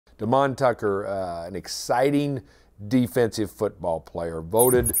Damon Tucker, an exciting defensive football player,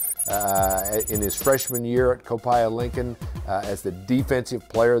 voted in his freshman year at Copiah Lincoln as the Defensive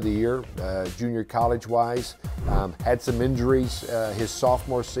Player of the Year, junior college-wise. Had some injuries his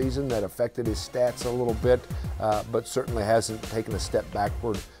sophomore season that affected his stats a little bit, but certainly hasn't taken a step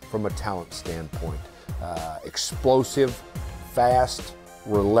backward from a talent standpoint. Explosive, fast,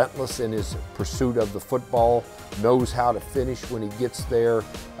 relentless in his pursuit of the football, knows how to finish when he gets there,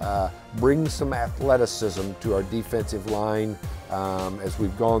 brings some athleticism to our defensive line as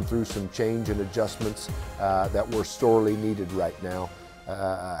we've gone through some change and adjustments that were sorely needed right now.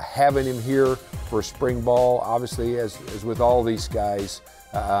 Having him here for spring ball, obviously, as with all these guys,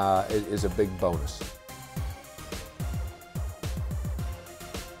 is a big bonus.